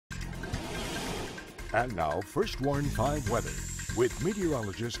And now, First Warn 5 weather with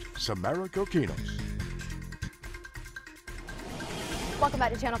meteorologist Samara Kokinos. Welcome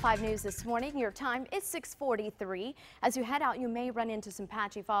back to Channel 5 News this morning. Your time is 6:43. As you head out, you may run into some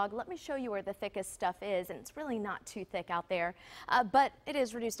patchy fog. Let me show you where the thickest stuff is, and it's really not too thick out there, but it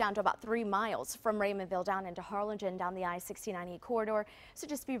is reduced down to about 3 miles from Raymondville down into Harlingen down the I-69E corridor. So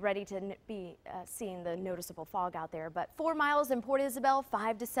just be ready to be seeing the noticeable fog out there. But 4 miles in Port Isabel,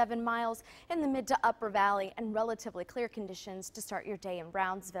 5 to 7 miles in the mid to upper valley, and relatively clear conditions to start your day in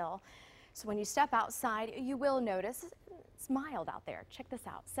Brownsville. So when you step outside, you will notice it's mild out there. Check this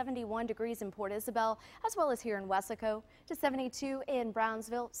out. 71 degrees in Port Isabel, as well as here in Weslaco, to 72 in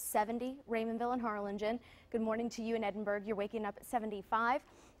Brownsville, 70 Raymondville and Harlingen. Good morning to you in Edinburg. You're waking up at 75,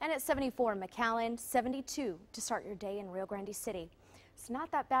 and at 74 in McAllen, 72 to start your day in Rio Grande City. It's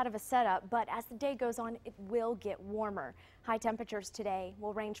not that bad of a setup, but as the day goes on, it will get warmer. High temperatures today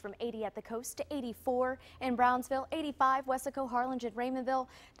will range from 80 at the coast to 84 in Brownsville, 85 Weslaco, Harlingen, Raymondville,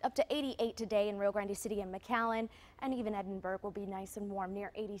 up to 88 today in Rio Grande City and McAllen, and even Edinburg will be nice and warm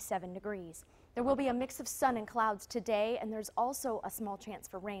near 87 degrees. There will be a mix of sun and clouds today, and there's also a small chance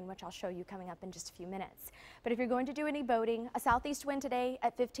for rain, which I'll show you coming up in just a few minutes. But if you're going to do any boating, a southeast wind today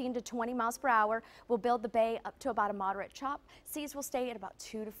at 15 to 20 miles per hour will build the bay up to about a moderate chop. Seas will stay at about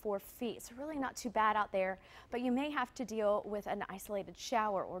 2 to 4 feet, so really not too bad out there, but you may have to deal with an isolated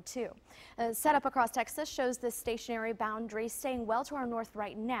shower or two. Setup across Texas shows this stationary boundary staying well to our north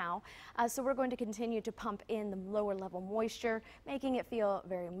right now, so we're going to continue to pump in the lower level moisture, making it feel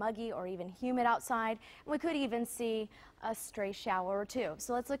very muggy or even humid outside. And we could even see a stray shower or two.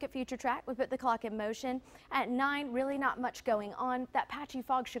 So let's look at future track. We put the clock in motion at 9. Really not much going on. That patchy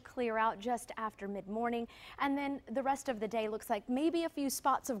fog should clear out just after mid-morning, and then the rest of the day looks like maybe a few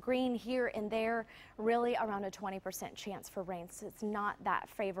spots of green here and there, really around a 20% chance for rain, so it's not that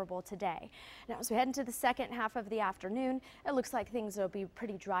favorable today. Now as we head into the second half of the afternoon, it looks like things will be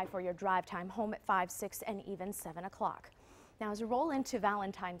pretty dry for your drive time home at 5, 6, and even 7 o'clock. Now, as we roll into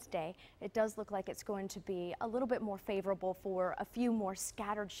Valentine's Day, it does look like it's going to be a little bit more favorable for a few more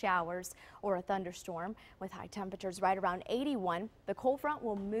scattered showers or a thunderstorm with high temperatures right around 81. The cold front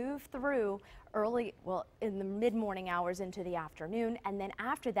will move through in the mid-morning hours into the afternoon, and then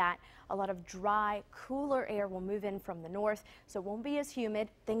after that, a lot of dry, cooler air will move in from the north, so it won't be as humid.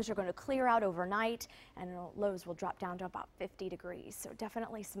 Things are going to clear out overnight, and lows will drop down to about 50 degrees, so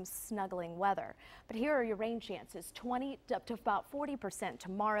definitely some snuggling weather. But here are your rain chances: 20 up to about 40%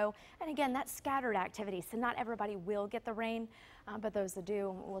 tomorrow, and again, that's scattered activity, so not everybody will get the rain, but those that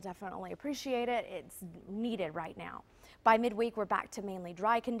do will definitely appreciate it. It's needed right now. By midweek, we're back to mainly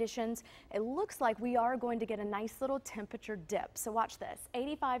dry conditions. It looks like we are going to get a nice little temperature dip. So watch this.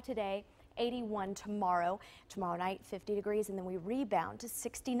 85 today, 81 tomorrow. Tomorrow night, 50 degrees, and then we rebound to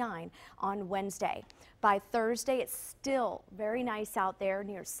 69 on Wednesday. By Thursday, it's still very nice out there,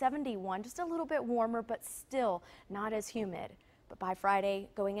 near 71, just a little bit warmer, but still not as humid. But by Friday,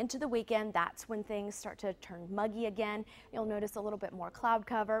 going into the weekend, that's when things start to turn muggy again. You'll notice a little bit more cloud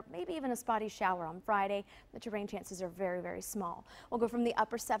cover, maybe even a spotty shower on Friday, but your rain chances are very, very small. We'll go from the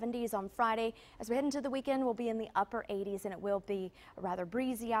upper 70s on Friday. As we head into the weekend, we'll be in the upper 80s, and it will be rather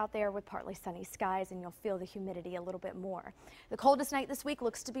breezy out there with partly sunny skies, and you'll feel the humidity a little bit more. The coldest night this week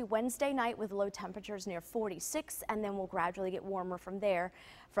looks to be Wednesday night with low temperatures near 46, and then we'll gradually get warmer from there,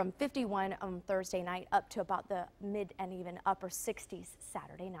 from 51 on Thursday night up to about the mid and even upper 60s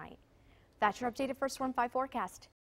Saturday night. That's your updated First Warn 5 forecast.